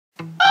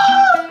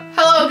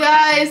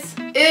guys,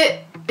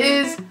 it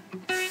is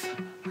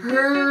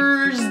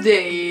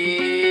Thursday.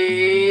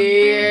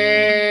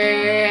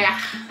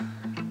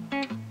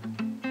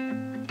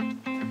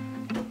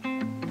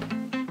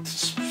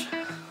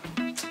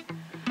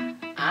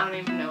 I don't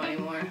even know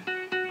anymore.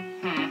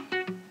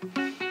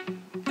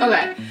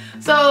 Okay,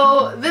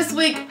 so this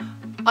week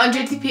on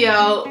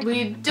JTPL,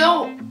 we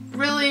don't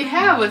really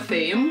have a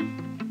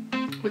theme,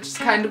 which is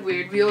kind of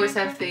weird. We always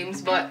have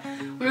themes, but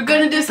we were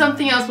gonna do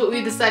something else, but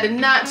we decided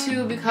not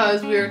to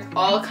because we were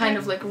all kind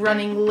of like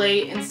running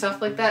late and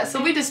stuff like that. So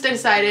we just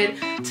decided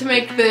to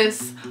make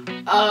this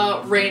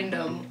a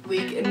random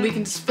week, and we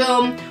can just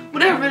film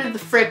whatever the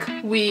frick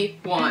we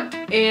want.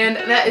 And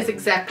that is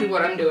exactly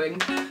what I'm doing.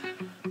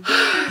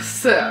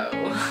 So,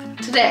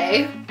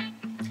 today,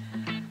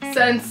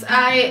 since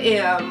I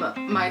am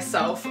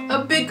myself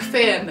a big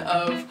fan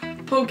of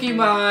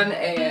Pokemon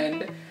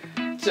and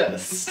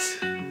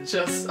just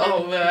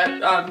all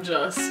that,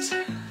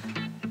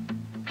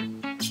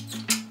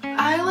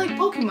 I like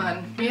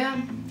Pokemon.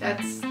 Yeah,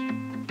 that's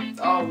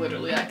all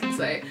literally I can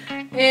say.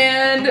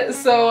 And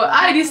so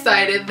I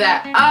decided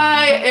that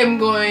I am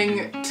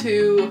going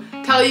to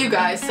tell you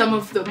guys some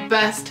of the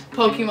best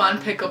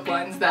Pokemon pickup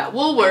lines that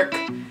will work.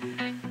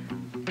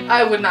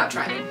 I would not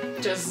try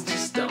them.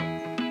 Just don't.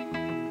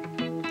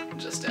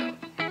 Just don't.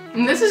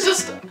 And this is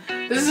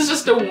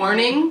just a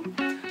warning.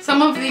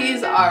 Some of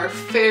these are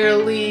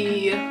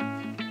fairly,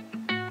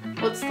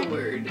 what's the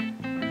word?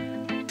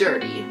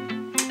 Dirty.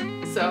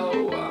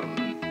 So,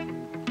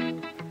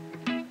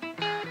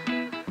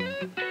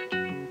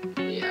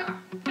 yeah.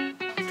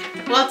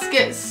 Let's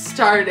get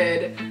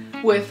started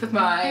with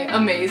my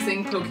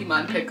amazing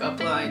Pokemon pickup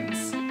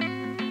lines.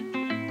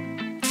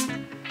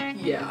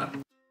 Yeah.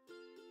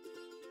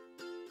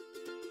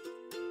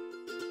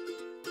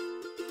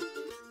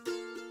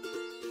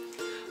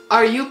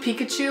 Are you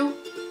Pikachu?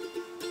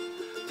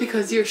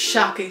 Because you're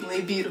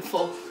shockingly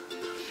beautiful.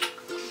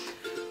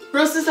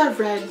 Roses are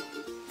red,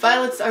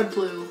 violets are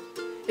blue.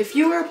 If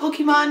you were a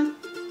Pokemon,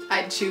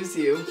 I'd choose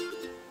you.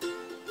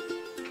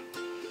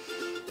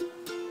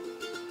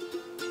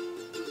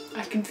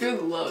 I can feel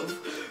the love.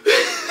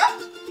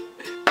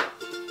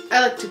 I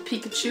like to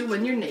Pikachu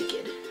when you're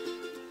naked.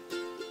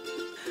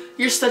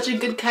 You're such a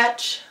good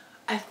catch.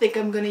 I think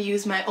I'm gonna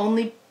use my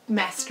only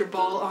Master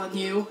Ball on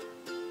you.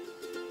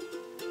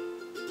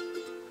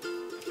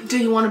 Do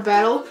you want to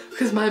battle?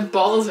 Because my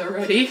balls are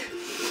ready.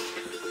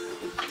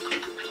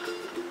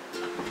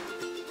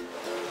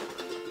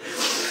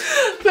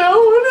 That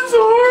one is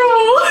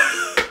horrible.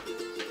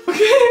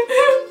 Okay.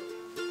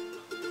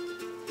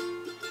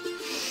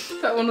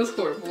 That one was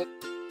horrible.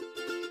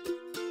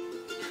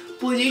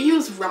 Will you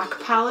use rock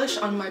polish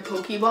on my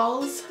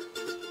Pokeballs?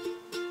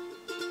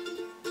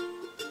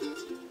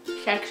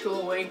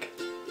 Sexual wink.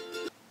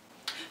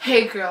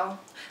 Hey girl,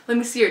 let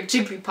me see your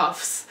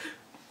Jigglypuffs.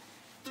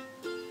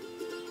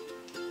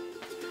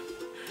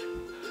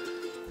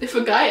 If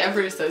a guy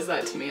ever says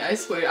that to me, I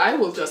swear I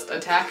will just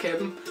attack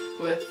him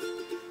with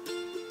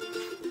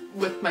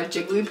my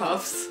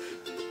Jigglypuffs.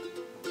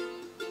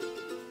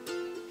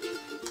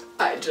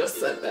 I just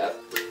said that.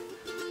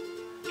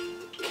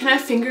 Can I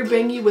finger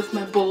bang you with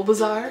my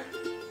Bulbasaur?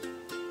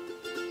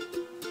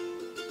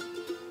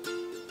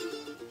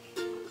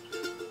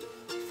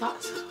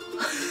 Thought so.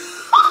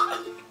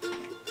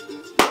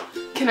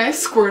 Can I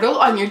Squirtle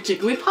on your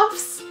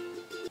Jigglypuffs?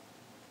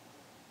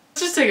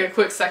 Just take a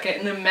quick second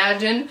and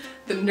imagine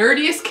the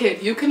nerdiest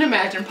kid you can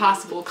imagine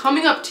possible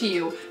coming up to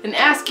you and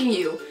asking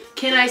you,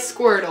 can I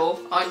Squirtle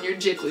on your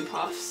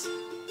Jigglypuffs?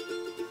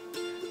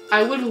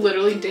 I would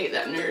literally date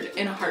that nerd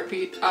in a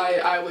heartbeat.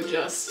 I would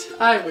just.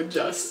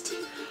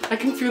 I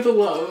can feel the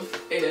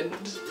love and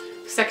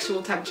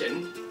sexual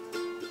tension.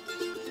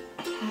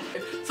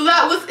 So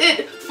that was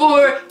it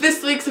for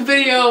this week's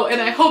video, and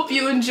I hope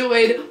you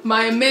enjoyed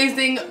my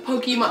amazing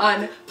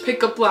Pokemon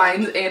pickup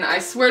lines, and I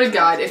swear to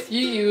God, if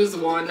you use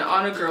one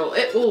on a girl,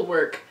 it will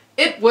work.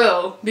 It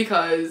will,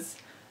 because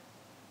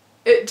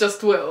it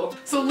just will.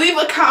 So leave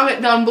a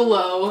comment down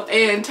below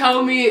and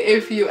tell me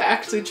if you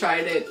actually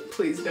tried it.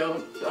 Please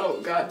don't. Oh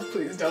God,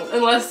 please don't.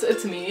 Unless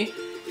it's me.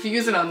 If you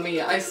use it on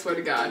me, I swear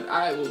to God,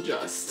 I don't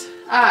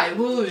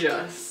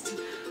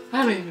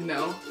even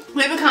know.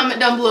 Leave a comment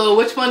down below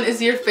which one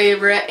is your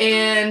favorite,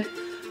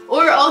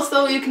 or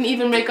also you can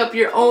even make up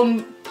your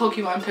own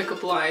Pokemon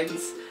pickup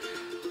lines.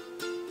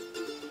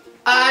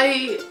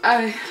 I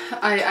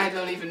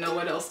don't even know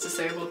what else to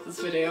say about this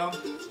video.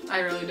 I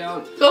really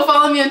don't. Go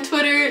follow me on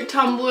Twitter,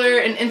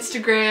 Tumblr, and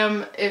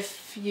Instagram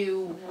if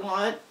you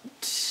want.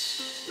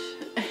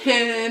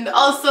 And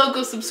also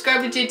go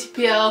subscribe to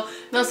JTPL,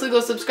 and also go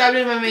subscribe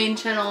to my main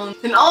channel.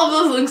 And all of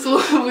those links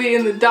will be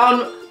in the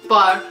down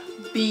bar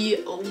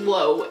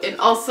below. And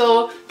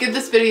also give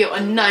this video a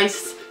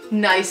nice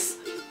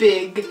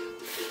big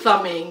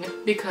thumbing,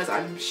 because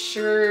I'm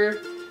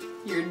sure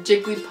your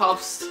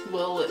Jigglypuffs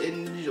will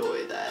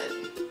enjoy that.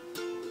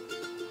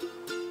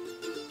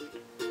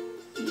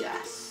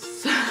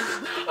 Yes.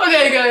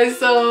 Okay guys,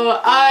 so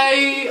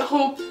I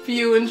hope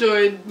you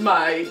enjoyed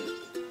my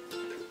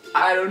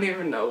I don't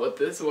even know what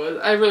this was.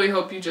 I really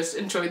hope you just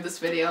enjoyed this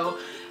video.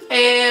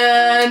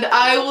 And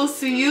I will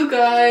see you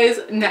guys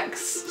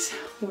next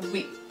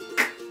week.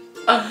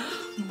 Bye!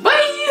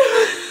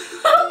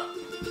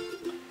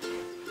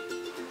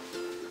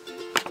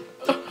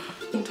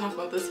 I'm talking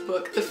about this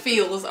book. The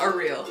feels are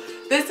real.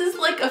 This is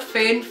like a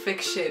fan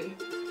fiction.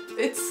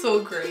 It's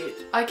so great.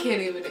 I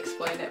can't even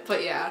explain it,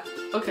 but yeah.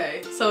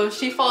 Okay, so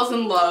she falls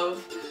in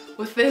love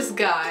with this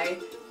guy.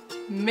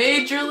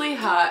 Majorly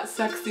hot,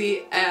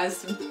 sexy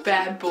ass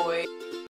bad boy.